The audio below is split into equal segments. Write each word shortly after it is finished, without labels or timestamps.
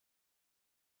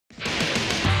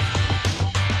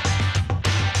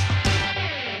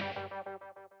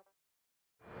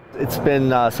It's been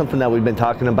something that we've been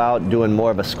talking about, doing more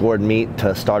of a scored meet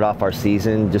to start off our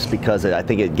season, just because I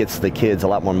think it gets the kids a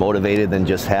lot more motivated than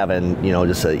just having,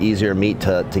 just an easier meet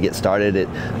to get started.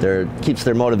 It keeps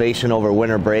their motivation over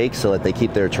winter break so that they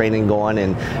keep their training going,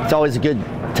 and it's always a good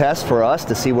test for us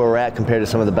to see where we're at compared to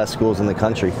some of the best schools in the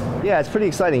country. Yeah, it's pretty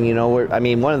exciting.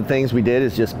 One of the things we did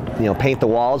is just paint the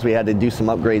walls. We had to do some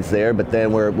upgrades there, but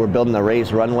then we're building a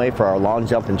raised runway for our long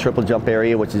jump and triple jump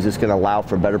area, which is just going to allow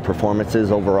for better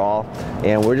performances overall.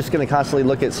 And we're just going to constantly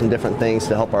look at some different things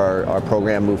to help our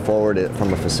program move forward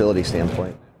from a facility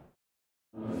standpoint.